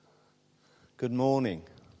Good morning.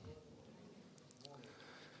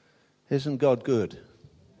 Isn't God good?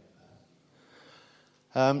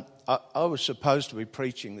 I was supposed to be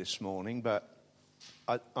preaching this morning, but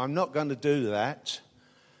I'm not going to do that.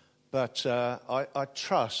 But I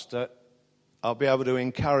trust that I'll be able to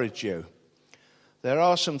encourage you. There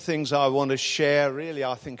are some things I want to share, really,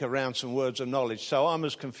 I think, around some words of knowledge. So I'm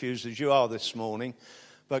as confused as you are this morning.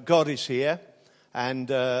 But God is here,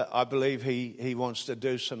 and I believe He wants to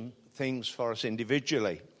do some things for us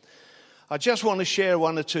individually. I just want to share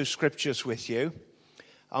one or two scriptures with you.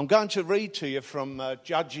 I'm going to read to you from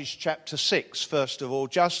Judges chapter 6, first of all,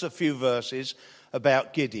 just a few verses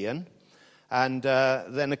about Gideon, and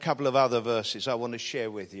then a couple of other verses I want to share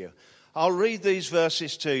with you. I'll read these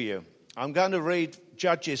verses to you. I'm going to read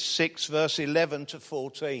Judges 6, verse 11 to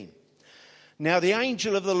 14. Now the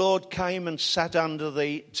angel of the Lord came and sat under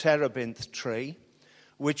the terebinth tree,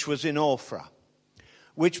 which was in Ophrah,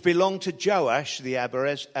 which belonged to Joash the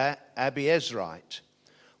Abiezrite,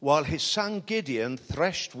 while his son Gideon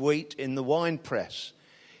threshed wheat in the winepress,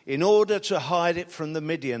 in order to hide it from the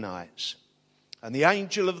Midianites. And the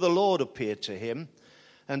angel of the Lord appeared to him,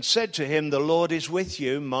 and said to him, "The Lord is with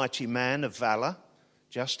you, mighty man of valor."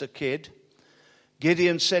 Just a kid.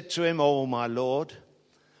 Gideon said to him, "Oh, my Lord,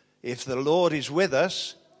 if the Lord is with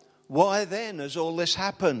us, why then has all this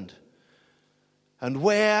happened? And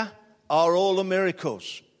where are all the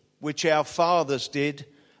miracles which our fathers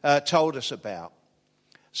told us about,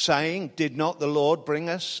 saying, did not the Lord bring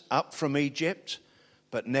us up from Egypt?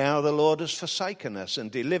 But now the Lord has forsaken us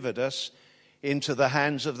and delivered us into the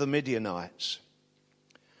hands of the Midianites."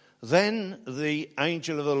 Then the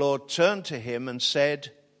angel of the Lord turned to him and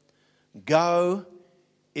said, "Go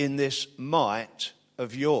in this might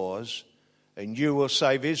of yours, and you will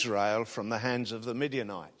save Israel from the hands of the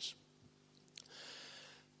Midianites."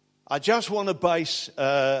 I just want to base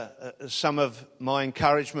some of my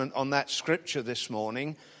encouragement on that scripture this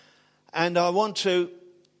morning. And I want to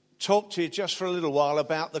talk to you just for a little while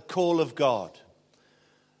about the call of God.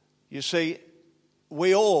 You see,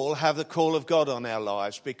 we all have the call of God on our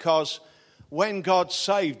lives, because when God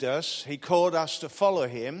saved us, He called us to follow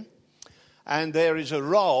Him. And there is a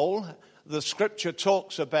role. The scripture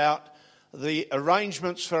talks about the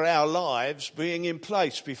arrangements for our lives being in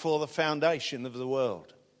place before the foundation of the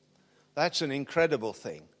world. That's an incredible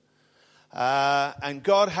thing. And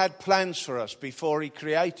God had plans for us before He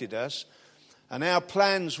created us. And our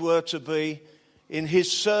plans were to be in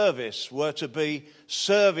His service, were to be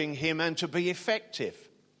serving Him and to be effective.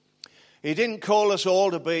 He didn't call us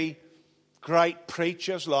all to be great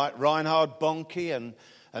preachers like Reinhard Bonnke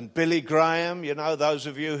and Billy Graham. You know, those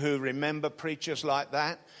of you who remember preachers like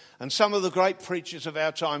that. And some of the great preachers of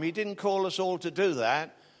our time. He didn't call us all to do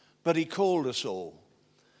that, but He called us all.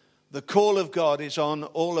 The call of God is on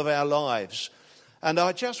all of our lives. And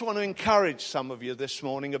I just want to encourage some of you this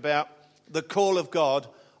morning about the call of God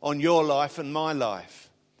on your life and my life.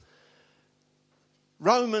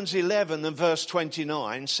 Romans 11 and verse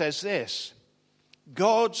 29 says this: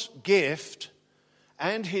 God's gift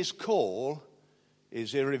and His call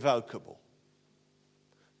is irrevocable.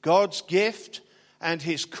 God's gift and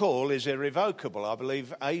His call is irrevocable. I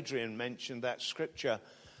believe Adrian mentioned that scripture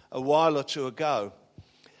a while or two ago.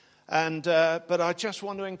 But I just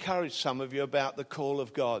want to encourage some of you about the call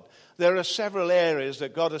of God. There are several areas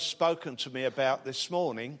that God has spoken to me about this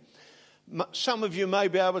morning. Some of you may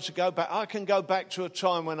be able to go back. I can go back to a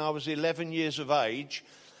time when I was 11 years of age,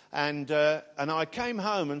 and I came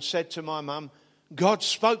home and said to my mum, "God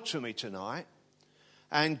spoke to me tonight,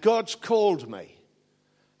 and God's called me."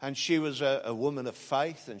 And she was a woman of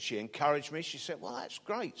faith, and she encouraged me. She said, "Well, that's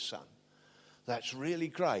great, son. That's really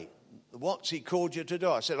great. What's He called you to do?"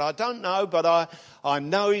 I said, "I don't know, but I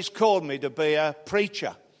know He's called me to be a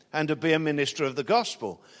preacher and to be a minister of the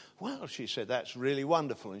gospel." "Well," she said, "that's really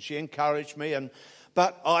wonderful." And she encouraged me.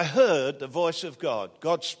 But I heard the voice of God.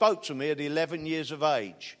 God spoke to me at 11 years of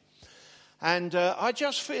age. And I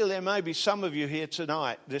just feel there may be some of you here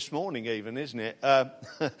tonight, this morning even, isn't it?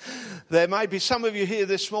 There may be some of you here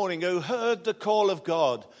this morning who heard the call of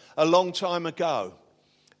God a long time ago.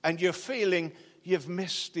 And you're feeling you've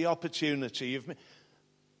missed the opportunity.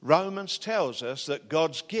 Romans tells us that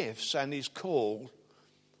God's gifts and His call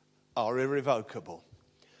are irrevocable.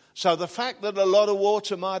 So the fact that a lot of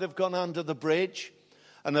water might have gone under the bridge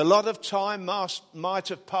and a lot of time might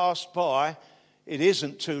have passed by, it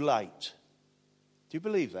isn't too late. Do you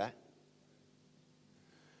believe that?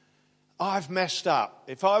 I've messed up.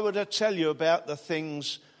 If I were to tell you about the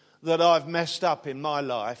things that I've messed up in my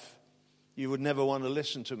life, you would never want to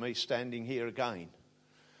listen to me standing here again.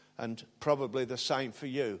 And probably the same for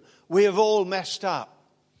you. We have all messed up.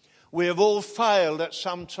 We have all failed at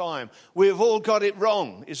some time. We have all got it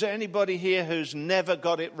wrong. Is there anybody here who's never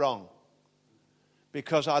got it wrong?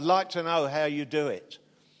 Because I'd like to know how you do it.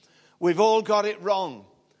 We've all got it wrong,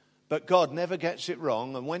 but God never gets it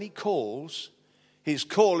wrong. And when he calls, his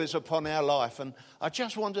call is upon our life. And I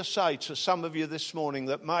just want to say to some of you this morning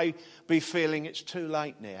that may be feeling it's too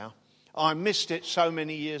late now. I missed it so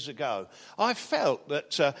many years ago. I felt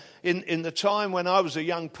that in the time when I was a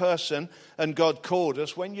young person and God called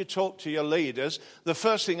us, when you talk to your leaders, the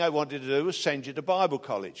first thing they wanted to do was send you to Bible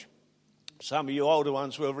college. Some of you older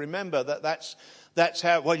ones will remember that's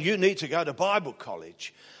how, well, you need to go to Bible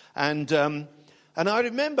college. And I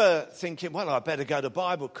remember thinking, well, I better go to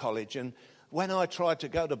Bible college. And when I tried to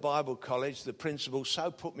go to Bible college, the principal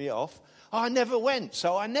so put me off, I never went.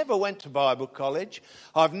 So I never went to Bible college.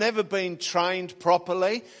 I've never been trained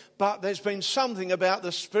properly, but there's been something about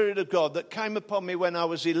the Spirit of God that came upon me when I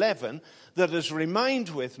was 11 that has remained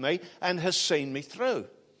with me and has seen me through.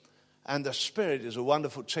 And the Spirit is a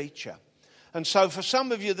wonderful teacher. And so for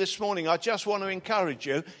some of you this morning, I just want to encourage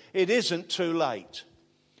you, it isn't too late.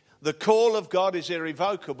 The call of God is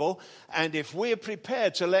irrevocable, and if we're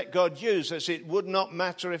prepared to let God use us, it would not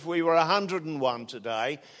matter if we were 101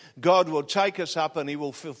 today. God will take us up and he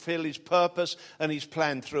will fulfill his purpose and his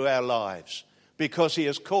plan through our lives, because he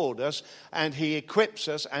has called us and he equips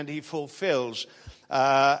us and he fulfills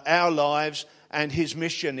our lives and his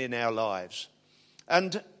mission in our lives.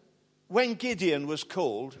 And when Gideon was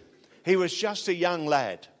called, he was just a young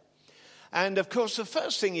lad. And of course, the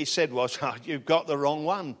first thing he said was, oh, you've got the wrong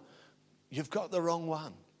one. You've got the wrong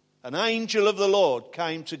one. An angel of the Lord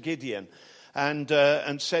came to Gideon and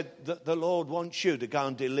said that the Lord wants you to go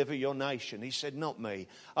and deliver your nation. He said, not me.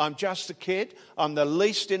 I'm just a kid. I'm the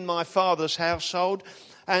least in my father's household.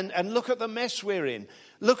 And look at the mess we're in.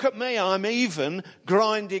 Look at me. I'm even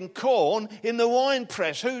grinding corn in the wine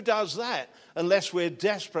press. Who does that unless we're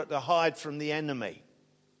desperate to hide from the enemy?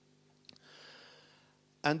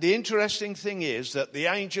 And the interesting thing is that the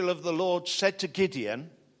angel of the Lord said to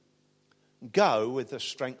Gideon, go with the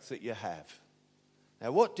strength that you have.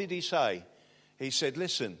 Now, what did he say? He said,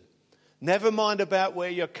 listen, never mind about where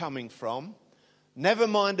you're coming from. Never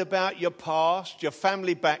mind about your past, your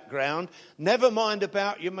family background. Never mind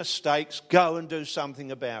about your mistakes. Go and do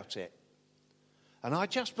something about it. And I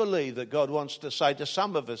just believe that God wants to say to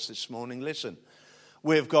some of us this morning, listen,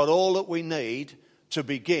 we've got all that we need to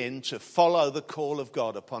begin to follow the call of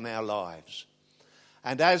God upon our lives.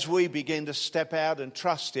 And as we begin to step out and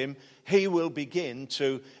trust him, he will begin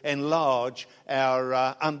to enlarge our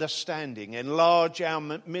understanding, enlarge our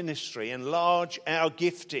ministry, enlarge our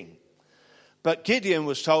gifting. But Gideon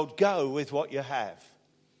was told, go with what you have.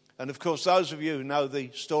 And of course, those of you who know the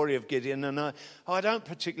story of Gideon, and I don't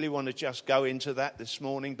particularly want to just go into that this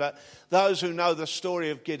morning, but those who know the story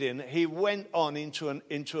of Gideon, he went on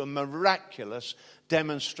into a miraculous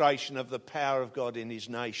demonstration of the power of God in his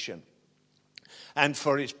nation and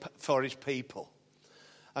for his people.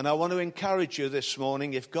 And I want to encourage you this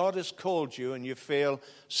morning, if God has called you and you feel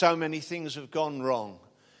so many things have gone wrong,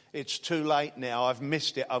 it's too late now, I've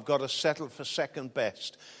missed it, I've got to settle for second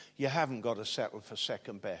best. You haven't got to settle for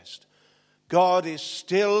second best. God is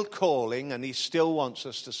still calling and he still wants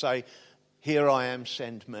us to say, here I am,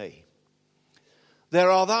 send me.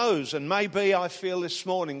 There are those, and maybe I feel this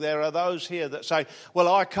morning, there are those here that say,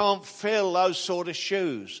 well, I can't fill those sort of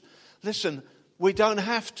shoes. Listen, we don't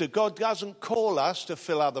have to. God doesn't call us to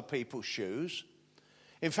fill other people's shoes.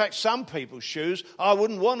 In fact, some people's shoes I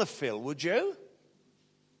wouldn't want to fill, would you?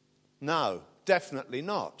 No, definitely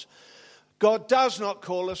not. God does not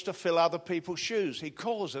call us to fill other people's shoes. He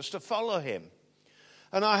calls us to follow him.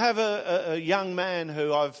 And I have a young man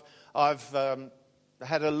who I've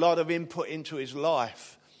had a lot of input into his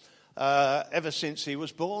life ever since he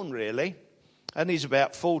was born, really. And he's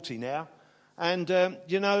about 40 now. And,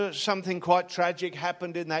 something quite tragic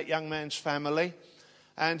happened in that young man's family.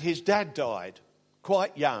 And his dad died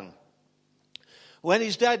quite young. When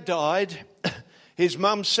his dad died, his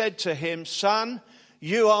mum said to him, son,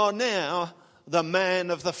 you are now the man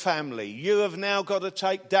of the family. You have now got to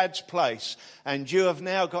take dad's place. And you have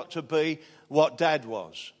now got to be what dad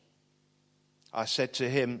was. I said to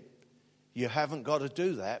him, you haven't got to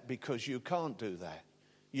do that because you can't do that.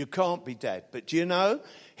 You can't be dad. But do you know,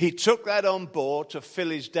 he took that on board to fill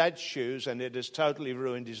his dad's shoes and it has totally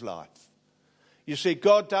ruined his life. You see,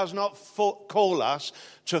 God does not call us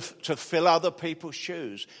to fill other people's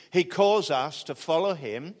shoes. He calls us to follow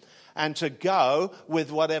him and to go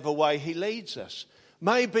with whatever way he leads us.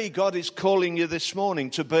 Maybe God is calling you this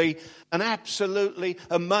morning to be an absolutely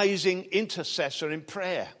amazing intercessor in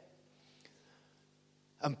prayer.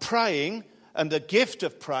 And praying and the gift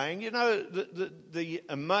of praying. You know, the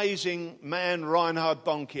amazing man Reinhard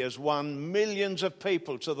Bonnke has won millions of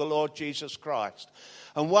people to the Lord Jesus Christ.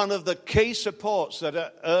 And one of the key supports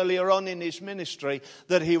that earlier on in his ministry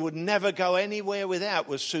that he would never go anywhere without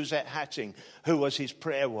was Suzette Hatting, who was his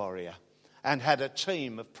prayer warrior and had a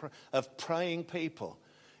team of praying people.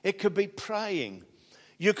 It could be praying.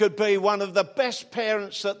 You could be one of the best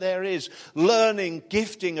parents that there is, learning,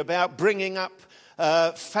 gifting about bringing up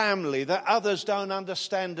family that others don't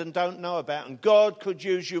understand and don't know about. And God could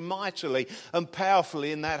use you mightily and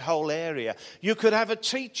powerfully in that whole area. You could have a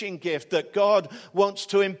teaching gift that God wants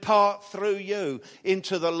to impart through you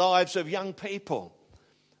into the lives of young people.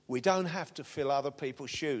 We don't have to fill other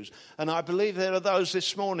people's shoes. And I believe there are those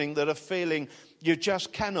this morning that are feeling you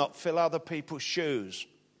just cannot fill other people's shoes.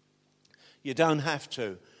 You don't have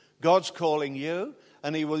to. God's calling you,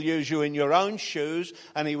 and he will use you in your own shoes,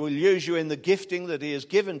 and he will use you in the gifting that he has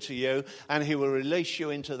given to you, and he will release you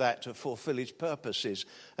into that to fulfill his purposes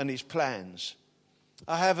and his plans.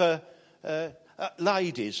 I have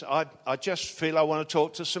ladies. I just feel I want to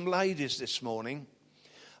talk to some ladies this morning.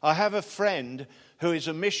 I have a friend who is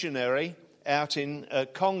a missionary out in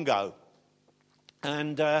Congo.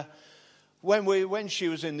 And when she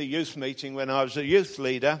was in the youth meeting, when I was a youth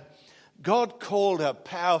leader, God called her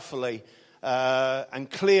powerfully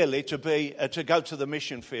and clearly to go to the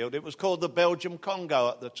mission field. It was called the Belgium Congo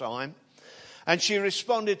at the time. And she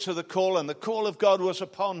responded to the call, and the call of God was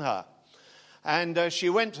upon her. And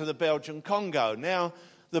she went to the Belgium Congo. Now,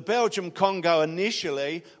 the Belgium Congo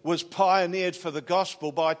initially was pioneered for the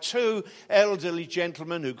gospel by two elderly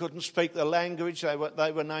gentlemen who couldn't speak the language. They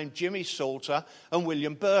were named Jimmy Salter and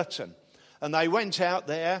William Burton. And they went out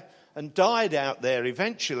there and died out there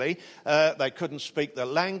eventually. They couldn't speak the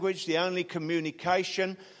language. The only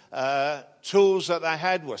communication tools that they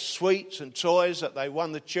had were sweets and toys that they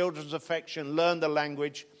won the children's affection, learned the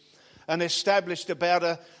language, and established about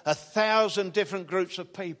 1,000 different groups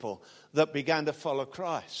of people that began to follow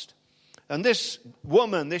Christ. And this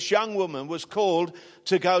young woman, was called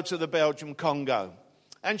to go to the Belgium Congo.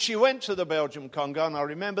 And she went to the Belgium Congo, and I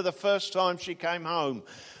remember the first time she came home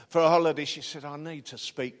for a holiday, she said, "I need to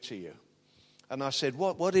speak to you." And I said,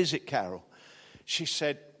 What is it, Carol? She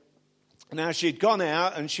said, now she'd gone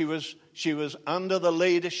out and she was under the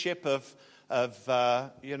leadership of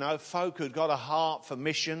folk who'd got a heart for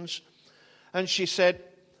missions. And she said,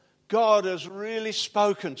 God has really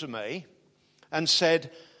spoken to me and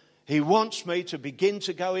said he wants me to begin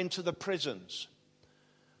to go into the prisons.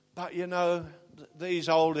 But these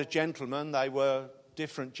older gentlemen, they were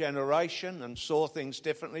different generation and saw things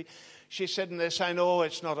differently. She said, and they're saying,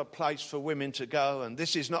 it's not a place for women to go, and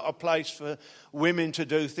this is not a place for women to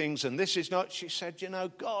do things, and this is not. She said,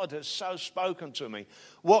 God has so spoken to me.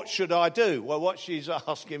 What should I do? Well, what she's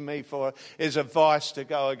asking me for is advice to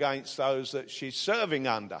go against those that she's serving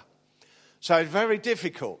under. So it's very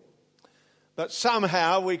difficult. But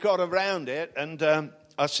somehow we got around it, and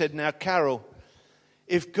I said, now, Carol,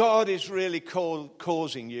 if God is really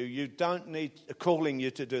calling you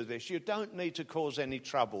to do this, you don't need to cause any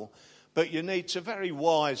trouble, but you need to very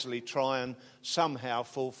wisely try and somehow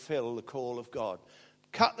fulfill the call of God.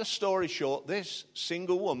 Cut the story short, this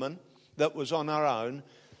single woman that was on her own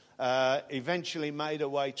eventually made her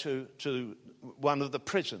way to one of the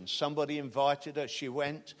prisons. Somebody invited her, she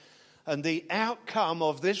went, and the outcome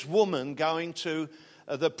of this woman going to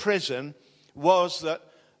the prison was that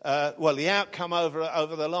the outcome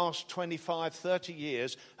over the last 25, 30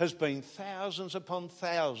 years has been thousands upon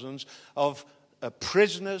thousands of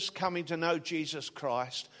prisoners coming to know Jesus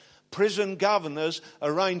Christ, prison governors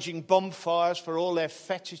arranging bonfires for all their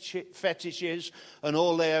fetishes and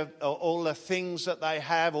all the things that they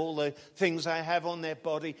have, all the things they have on their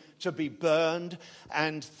body to be burned,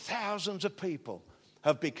 and thousands of people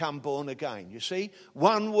have become born again. You see,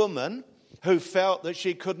 one woman who felt that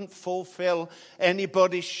she couldn't fulfill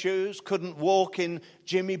anybody's shoes, couldn't walk in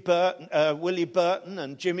Willie Burton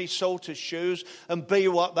and Jimmy Salter's shoes and be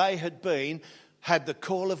what they had been, had the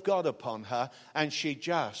call of God upon her, and she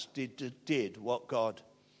just did what God.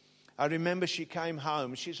 I remember she came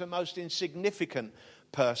home. She's the most insignificant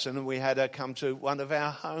person, and we had her come to one of our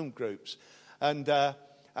home groups. And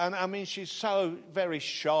I mean, she's so very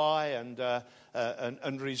shy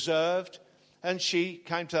and reserved. And she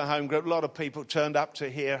came to the home group. A lot of people turned up to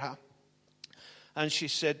hear her. And she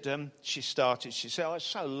said, she said, it's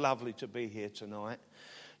so lovely to be here tonight.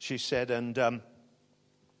 She said, and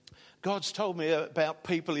God's told me about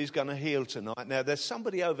people he's going to heal tonight. Now, there's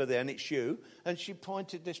somebody over there, and it's you. And she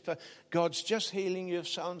pointed this, God's just healing you of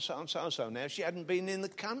so-and-so and so-and-so. Now, she hadn't been in the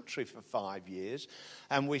country for 5 years.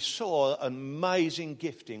 And we saw an amazing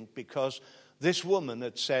gifting because This woman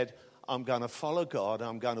had said, I'm going to follow God.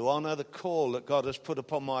 I'm going to honour the call that God has put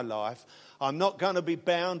upon my life. I'm not going to be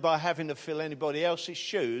bound by having to fill anybody else's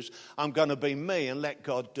shoes. I'm going to be me and let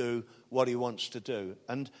God do what he wants to do.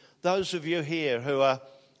 And those of you here who are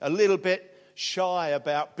a little bit shy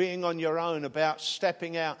about being on your own, about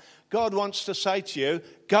stepping out, God wants to say to you,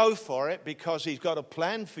 go for it, because he's got a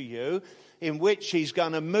plan for you in which he's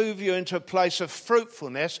going to move you into a place of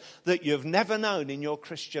fruitfulness that you've never known in your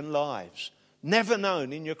Christian lives. Never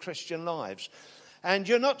known in your Christian lives. And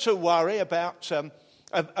you're not to worry about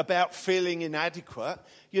feeling inadequate.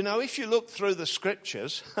 You know, if you look through the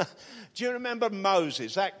scriptures, do you remember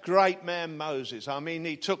Moses, that great man Moses? I mean,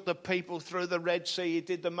 he took the people through the Red Sea. He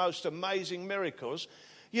did the most amazing miracles.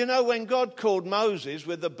 You know, when God called Moses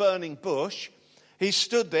with the burning bush, he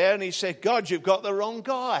stood there and he said, God, you've got the wrong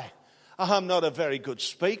guy. I'm not a very good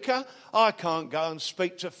speaker. I can't go and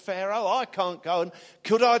speak to Pharaoh. I can't go and...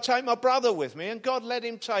 Could I take my brother with me? And God let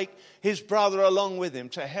him take his brother along with him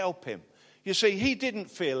to help him. You see, he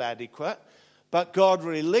didn't feel adequate, but God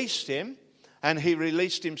released him, and he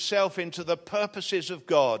released himself into the purposes of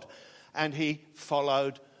God, and he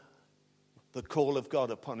followed the call of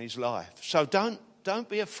God upon his life. So don't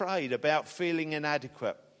be afraid about feeling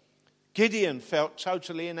inadequate. Gideon felt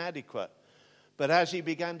totally inadequate. But as he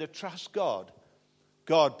began to trust God,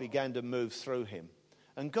 God began to move through him.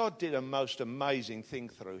 And God did a most amazing thing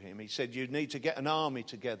through him. He said, you need to get an army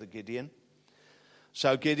together, Gideon.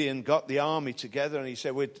 So Gideon got the army together and he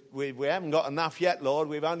said, we haven't got enough yet, Lord.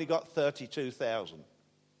 We've only got 32,000. He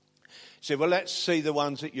said, well, let's see the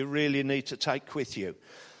ones that you really need to take with you.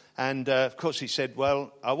 And, of course, he said,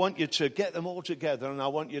 well, I want you to get them all together, and I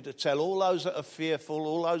want you to tell all those that are fearful,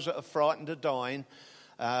 all those that are frightened of dying,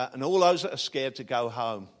 and all those that are scared to go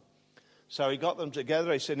home. So he got them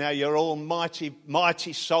together. He said, now you're all mighty,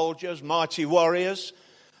 mighty soldiers, mighty warriors.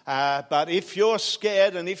 But if you're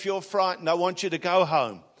scared and if you're frightened, I want you to go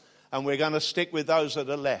home. And we're going to stick with those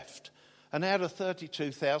that are left. And out of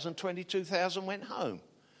 32,000, 22,000 went home.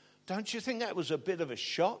 Don't you think that was a bit of a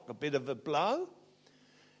shock, a bit of a blow?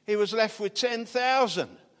 He was left with 10,000.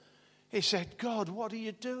 He said, God, what are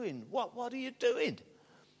you doing? What are you doing?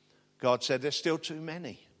 God said, there's still too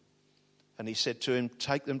many. And he said to him,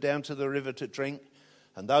 take them down to the river to drink.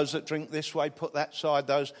 And those that drink this way, put that side,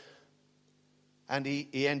 those. And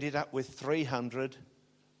he ended up with 300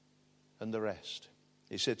 and the rest.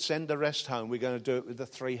 He said, send the rest home. We're going to do it with the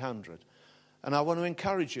 300. And I want to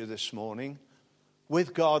encourage you this morning,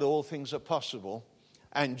 with God all things are possible.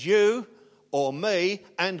 And you or me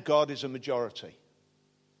and God is a majority.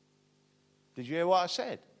 Did you hear what I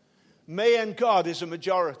said? Me and God is a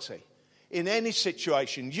majority. In any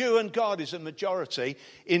situation, you and God is a majority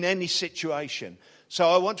in any situation. So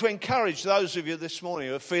I want to encourage those of you this morning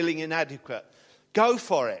who are feeling inadequate. Go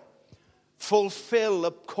for it. Fulfill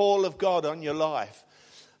the call of God on your life.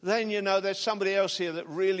 Then, you know, there's somebody else here that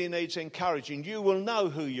really needs encouraging. You will know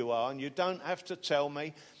who you are, and you don't have to tell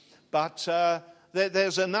me. But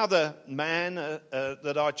there's another man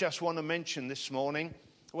that I just want to mention this morning.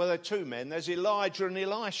 Well, there are two men. There's Elijah and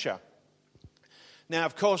Elisha. Now,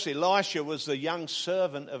 of course, Elisha was the young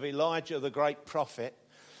servant of Elijah, the great prophet.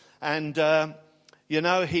 And, you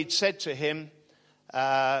know, he'd said to him,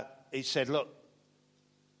 he said, look,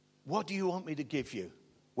 what do you want me to give you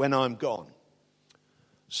when I'm gone?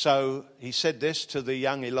 So he said this to the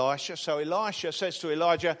young Elisha. So Elisha says to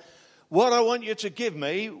Elijah, what I want you to give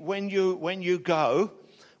me when you go,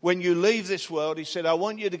 when you leave this world, he said, I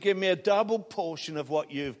want you to give me a double portion of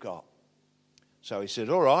what you've got. So he said,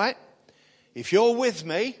 all right. If you're with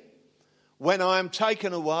me, when I am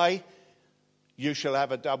taken away, you shall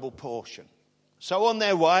have a double portion. So on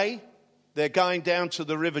their way, they're going down to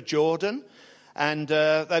the River Jordan, and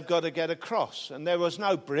they've got to get across. And there was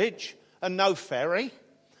no bridge and no ferry.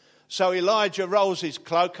 So Elijah rolls his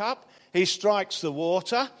cloak up, he strikes the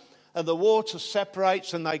water, and the water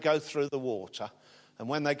separates and they go through the water. And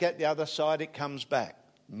when they get the other side, it comes back.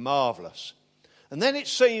 Marvellous. And then it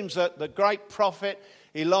seems that the great prophet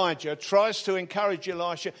Elijah tries to encourage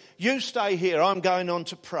Elisha, you stay here, I'm going on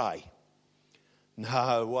to pray.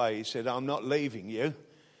 No way, he said, I'm not leaving you.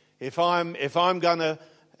 If I'm going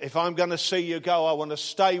to see you go, I want to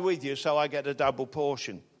stay with you so I get a double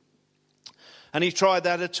portion. And he tried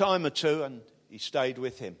that a time or two and he stayed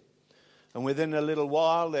with him. And within a little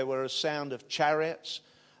while there were a sound of chariots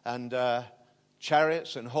and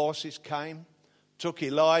horses came, took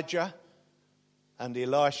Elijah, and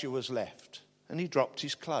Elisha was left. And he dropped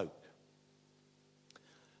his cloak.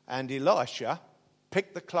 And Elisha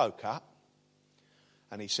picked the cloak up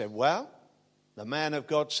and he said, well, the man of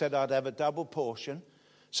God said I'd have a double portion.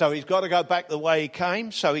 So he's got to go back the way he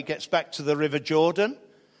came, so he gets back to the River Jordan.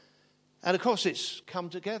 And of course it's come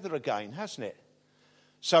together again, hasn't it?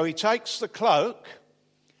 So he takes the cloak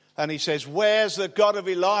and he says, "Where's the God of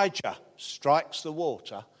Elijah?" Strikes the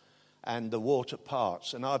water and the water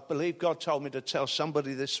parts. And I believe God told me to tell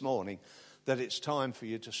somebody this morning that it's time for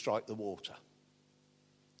you to strike the water.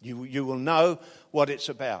 You will know what it's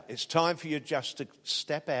about. It's time for you just to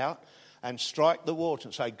step out and strike the water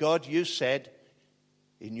and say, "God, you said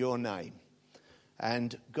in your name."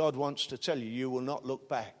 And God wants to tell you, you will not look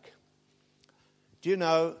back. Do you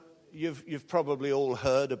know, you've probably all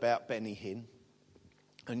heard about Benny Hinn.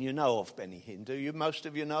 And you know of Benny Hinn, do you? Most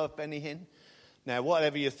of you know of Benny Hinn. Now,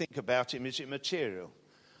 whatever you think about him is immaterial.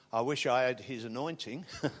 I wish I had his anointing,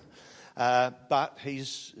 but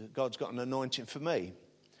God's got an anointing for me.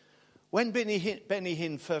 When Benny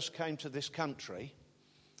Hinn first came to this country,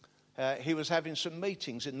 he was having some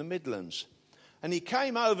meetings in the Midlands. And he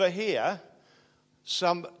came over here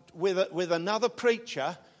with another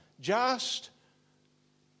preacher, just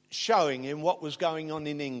showing him what was going on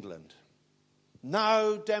in England.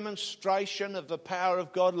 No demonstration of the power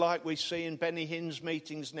of God like we see in Benny Hinn's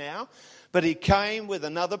meetings now. But he came with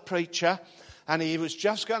another preacher, and he was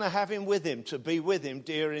just going to have him with him, to be with him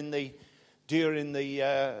during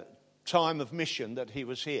the time of mission that he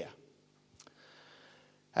was here.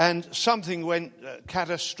 And something went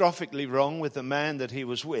catastrophically wrong with the man that he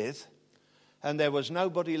was with, and there was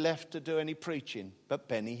nobody left to do any preaching but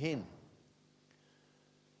Benny Hinn.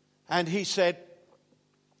 And he said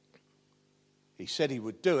he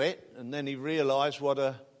would do it, and then he realised what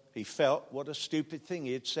a stupid thing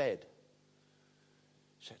he had said.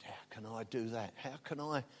 He said, "How can I do that?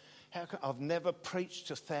 I've never preached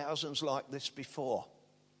to thousands like this before."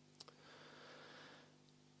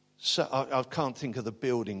 So I can't think of the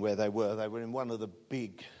building where they were. They were in one of the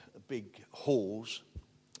big halls,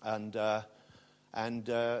 and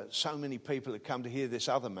so many people had come to hear this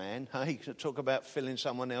other man. He could talk about filling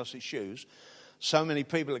someone else's shoes. So many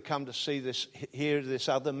people had come to hear this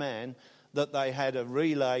other man, that they had a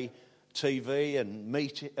relay TV and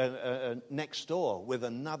next door with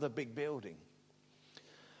another big building.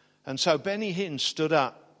 And so Benny Hinn stood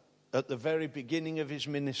up at the very beginning of his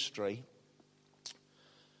ministry,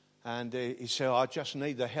 and he said, "I just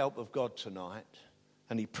need the help of God tonight."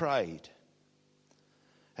 And he prayed.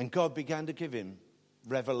 And God began to give him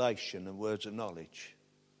revelation and words of knowledge.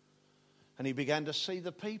 And he began to see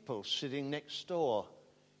the people sitting next door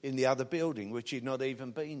in the other building, which he'd not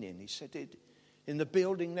even been in. He said, in the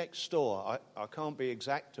building next door, I can't be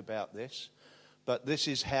exact about this, but this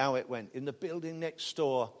is how it went. In the building next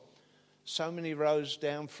door, so many rows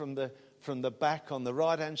down from the back on the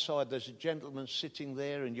right-hand side, there's a gentleman sitting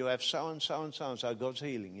there, and you have so-and-so and so-and-so. God's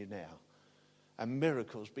healing you now. And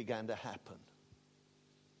miracles began to happen.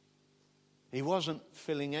 He wasn't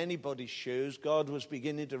filling anybody's shoes. God was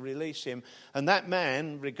beginning to release him. And that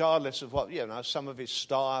man, regardless of what, some of his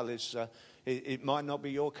style is, it might not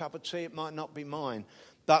be your cup of tea, it might not be mine.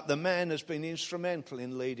 But the man has been instrumental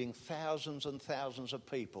in leading thousands and thousands of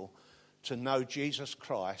people to know Jesus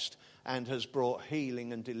Christ, and has brought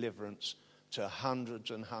healing and deliverance to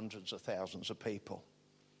hundreds and hundreds of thousands of people.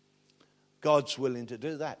 God's willing to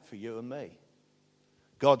do that for you and me.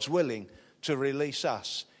 God's willing to release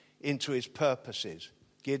us into his purposes.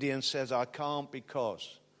 Gideon says, "I can't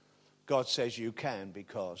because." God says, "You can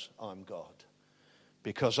because I'm God.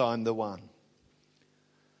 Because I'm the one."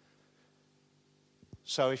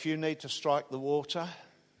 So if you need to strike the water,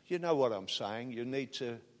 you know what I'm saying. You need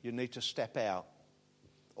to step out.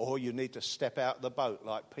 Or you need to step out of the boat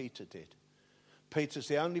like Peter did. Peter's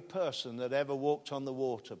the only person that ever walked on the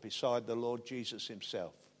water beside the Lord Jesus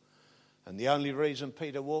himself. And the only reason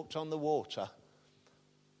Peter walked on the water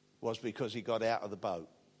was because he got out of the boat.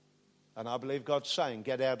 And I believe God's saying,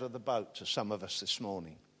 get out of the boat to some of us this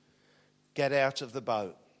morning. Get out of the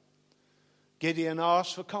boat. Gideon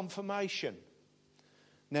asked for confirmation.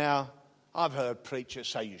 Now, I've heard preachers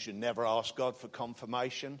say you should never ask God for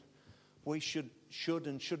confirmation. We should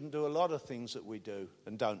and shouldn't do a lot of things that we do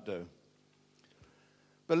and don't do.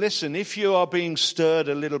 But listen, if you are being stirred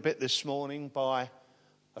a little bit this morning by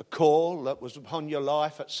a call that was upon your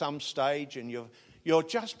life at some stage, and you're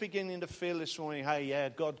just beginning to feel this morning, hey, yeah,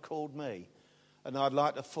 God called me, and I'd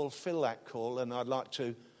like to fulfill that call, and I'd like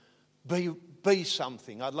to be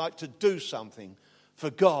something. I'd like to do something for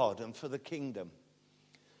God and for the kingdom.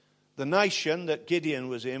 The nation that Gideon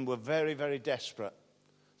was in were very, very desperate.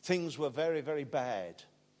 Things were very, very bad.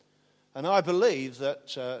 And I believe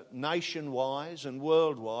that nation-wise and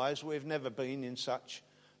world-wise, we've never been in such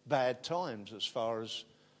bad times as far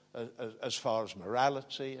as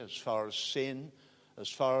morality, as far as sin, as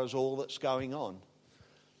far as all that's going on.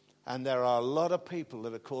 And there are a lot of people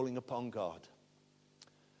that are calling upon God.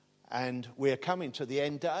 And we're coming to the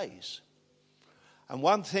end days. And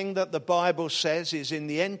one thing that the Bible says is in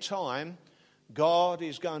the end time, God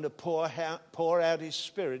is going to pour out his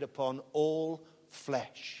Spirit upon all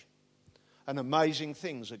flesh. And amazing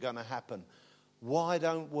things are going to happen. Why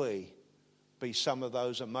don't we be some of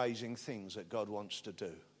those amazing things that God wants to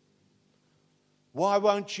do? Why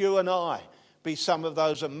won't you and I be some of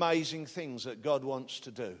those amazing things that God wants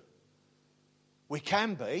to do? We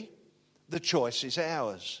can be. The choice is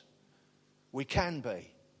ours. We can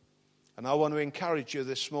be. And I want to encourage you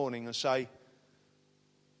this morning and say,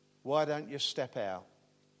 why don't you step out?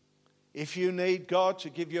 If you need God to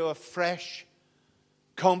give you a fresh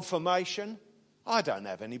confirmation, I don't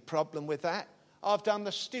have any problem with that. I've done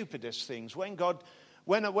the stupidest things. When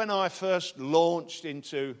I first launched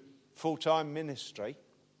into full-time ministry,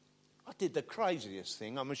 I did the craziest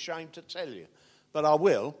thing. I'm ashamed to tell you, but I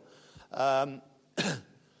will.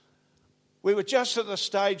 We were just at the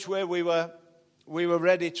stage where we were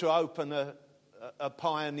ready to open a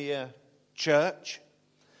pioneer church,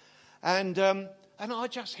 and I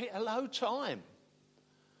just hit a low time.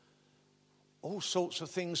 All sorts of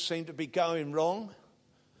things seemed to be going wrong.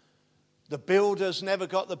 The builders never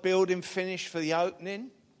got the building finished for the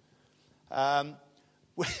opening.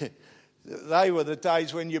 They were the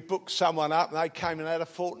days when you booked someone up and they came and had a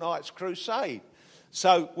fortnight's crusade.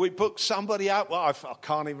 So we booked somebody up. Well, I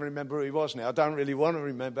can't even remember who he was now. I don't really want to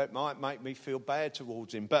remember. It might make me feel bad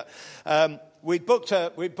towards him. But we booked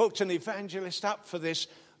an evangelist up for this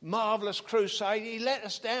marvellous crusade. He let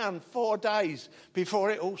us down 4 days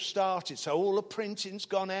before it all started. So all the printing's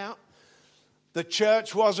gone out. The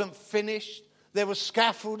church wasn't finished. There was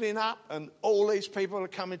scaffolding up, and all these people are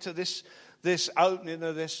coming to this opening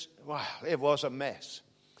of this. Wow, it was a mess.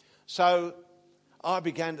 So I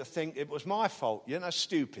began to think it was my fault,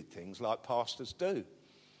 stupid things like pastors do.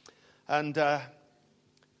 And I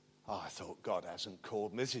thought, God hasn't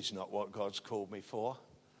called me. This is not what God's called me for.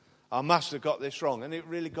 I must have got this wrong. And it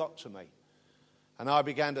really got to me. And I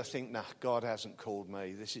began to think, God hasn't called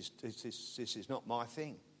me. This is not my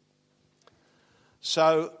thing.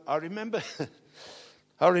 So I remember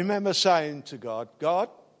saying to God,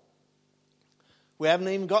 we haven't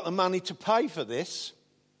even got the money to pay for this.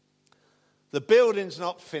 The building's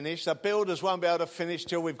not finished. The builders won't be able to finish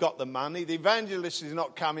till we've got the money. The evangelist is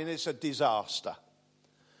not coming. It's a disaster.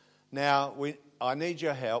 Now, I need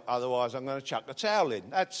your help, otherwise I'm going to chuck the towel in.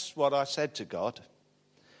 That's what I said to God.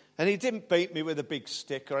 And he didn't beat me with a big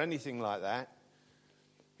stick or anything like that.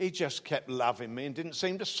 He just kept loving me and didn't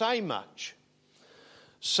seem to say much.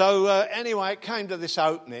 So anyway, it came to this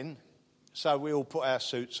opening. So we all put our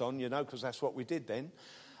suits on, because that's what we did then,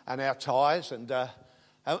 and our ties,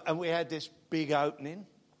 and we had this big opening.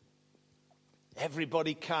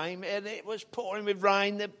 Everybody came, and it was pouring with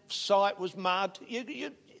rain. The site was mud.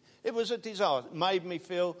 It was a disaster. It made me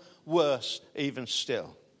feel worse even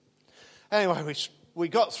still. Anyway, we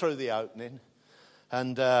got through the opening,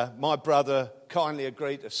 and my brother kindly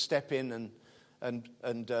agreed to step in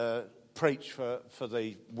and preach for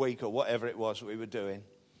the week or whatever it was we were doing.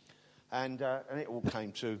 And it all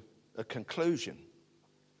came to a conclusion.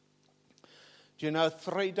 Do you know,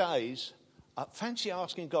 3 days, fancy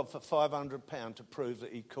asking God for £500 to prove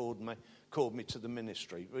that he called me to the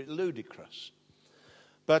ministry. Ludicrous.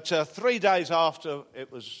 But 3 days after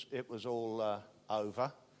it was all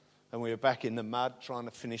over, and we were back in the mud trying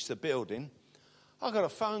to finish the building, I got a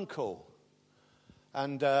phone call.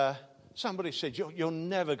 And somebody said, you're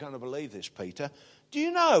never going to believe this, Peter. Do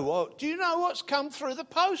you know what's come through the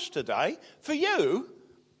post today for you?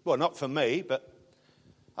 Well, not for me, but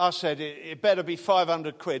I said, it better be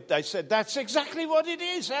 500 quid. They said, that's exactly what it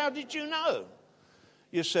is. How did you know?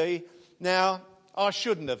 You see, now, I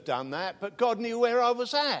shouldn't have done that, but God knew where I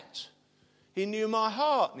was at. He knew my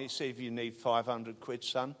heart. And he said, if you need 500 quid,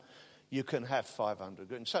 son, you can have 500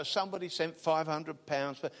 quid. And so somebody sent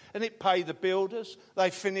 £500, and it paid the builders. They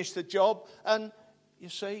finished the job. And you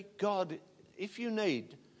see, God, if you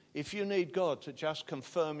need God to just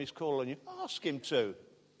confirm his call on you, ask him to.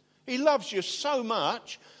 He loves you so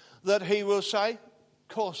much that he will say, of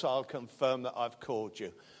course I'll confirm that I've called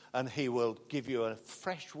you. And he will give you a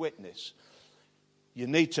fresh witness. You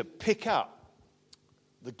need to pick up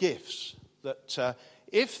the gifts. That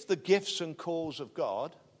if the gifts and calls of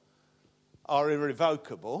God are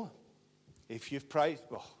irrevocable, if you've prayed,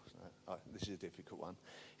 this is a difficult one.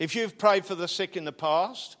 If you've prayed for the sick in the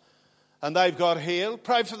past and they've got healed,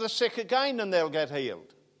 pray for the sick again and they'll get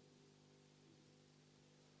healed.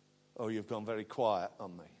 Oh, you've gone very quiet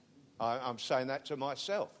on me. I'm saying that to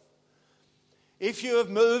myself. If you have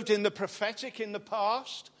moved in the prophetic in the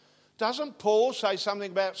past, doesn't Paul say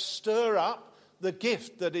something about stir up the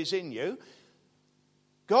gift that is in you?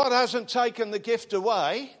 God hasn't taken the gift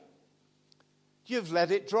away. You've let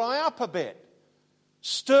it dry up a bit.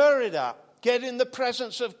 Stir it up. Get in the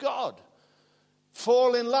presence of God.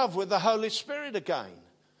 Fall in love with the Holy Spirit again.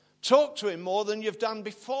 Talk to him more than you've done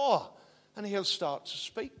before, and he'll start to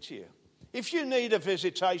speak to you. If you need a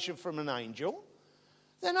visitation from an angel,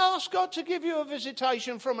 then ask God to give you a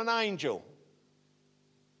visitation from an angel.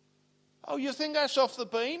 Oh, you think that's off the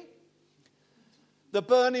beam? The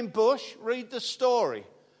burning bush, read the story.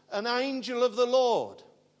 An angel of the Lord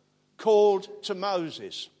called to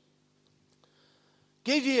Moses.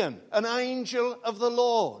 Gideon, an angel of the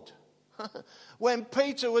Lord. When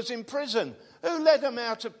Peter was in prison, who led him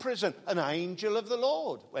out of prison? An angel of the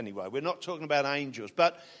Lord. Anyway, we're not talking about angels.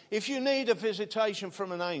 But if you need a visitation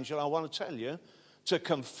from an angel, I want to tell you, to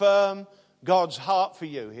confirm God's heart for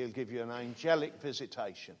you, he'll give you an angelic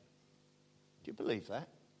visitation. Do you believe that?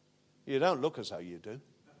 You don't look as though you do.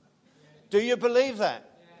 Do you believe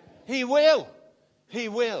that? He will. He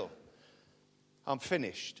will. I'm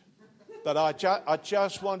finished. But I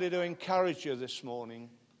just wanted to encourage you this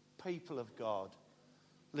morning, people of God.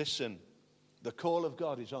 Listen, the call of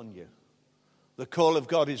God is on you. The call of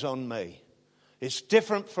God is on me. It's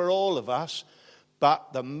different for all of us,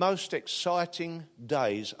 but the most exciting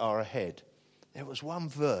days are ahead. There was one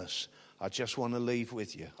verse I just want to leave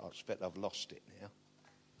with you. I expect I've lost it now.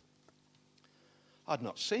 I'd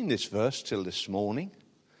not seen this verse till this morning.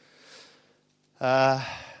 Said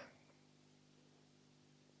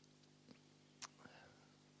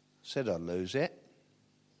I'd lose it.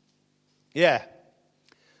 Yeah.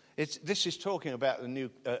 This is talking about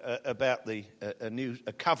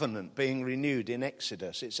a covenant being renewed in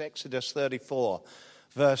Exodus. It's Exodus 34,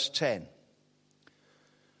 verse 10.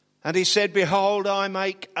 And he said, "Behold, I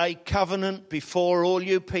make a covenant before all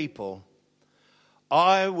you people.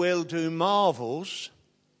 I will do marvels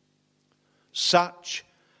such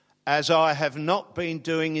as I have not been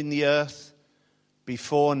doing in the earth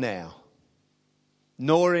before now,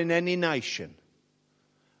 nor in any nation.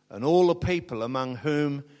 And all the people among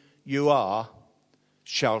whom you are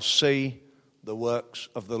shall see the works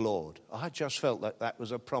of the Lord." I just felt that that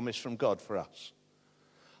was a promise from God for us.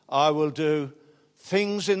 I will do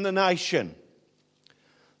things in the nation,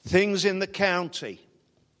 things in the county,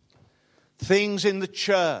 things in the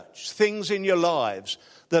church, things in your lives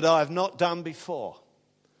that I have not done before.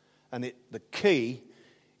 And the key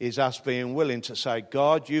is us being willing to say,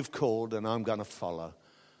 God, you've called and I'm going to follow.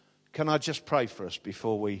 Can I just pray for us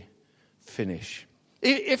before we finish?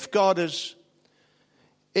 If God has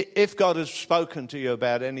spoken to you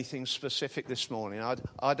about anything specific this morning,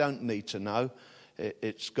 I don't need to know.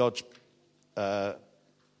 It's God's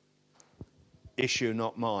issue,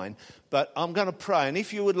 not mine. But I'm going to pray, and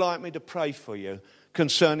if you would like me to pray for you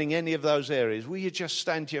concerning any of those areas, will you just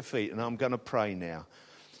stand to your feet, and I'm going to pray now.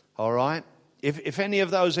 All right? If any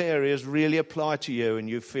of those areas really apply to you and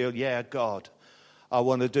you feel, yeah, God, I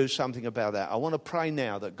want to do something about that, I want to pray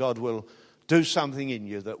now that God will do something in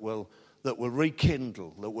you that will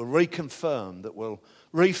rekindle, that will reconfirm, that will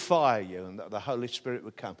refire you, and that the Holy Spirit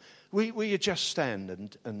would come. Will you just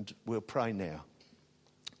stand and we'll pray now?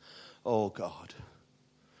 Oh God.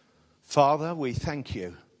 Father, we thank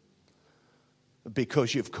you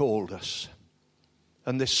because you've called us.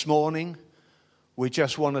 And this morning, we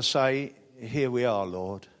just want to say, here we are,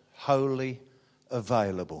 Lord, wholly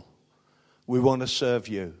available. We want to serve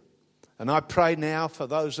you. And I pray now for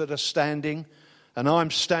those that are standing, and I'm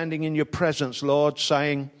standing in your presence, Lord,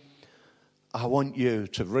 saying, I want you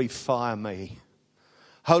to refire me.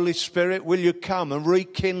 Holy Spirit, will you come and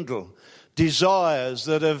rekindle desires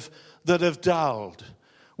that have dulled?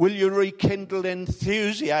 Will you rekindle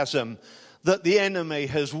enthusiasm that the enemy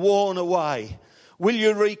has worn away? Will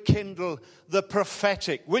you rekindle the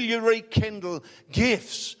prophetic? Will you rekindle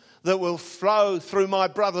gifts that will flow through my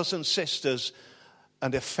brothers and sisters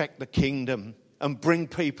and affect the kingdom and bring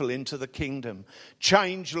people into the kingdom?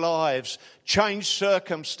 Change lives, change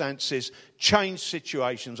circumstances, change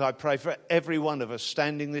situations. I pray for every one of us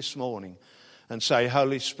standing this morning and say,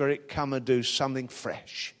 Holy Spirit, come and do something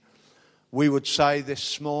fresh. We would say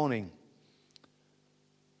this morning,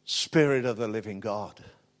 Spirit of the living God,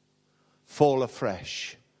 fall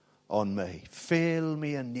afresh on me. Fill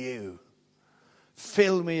me anew.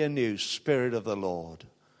 Fill me anew, Spirit of the Lord.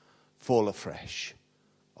 Fall afresh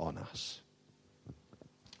on us.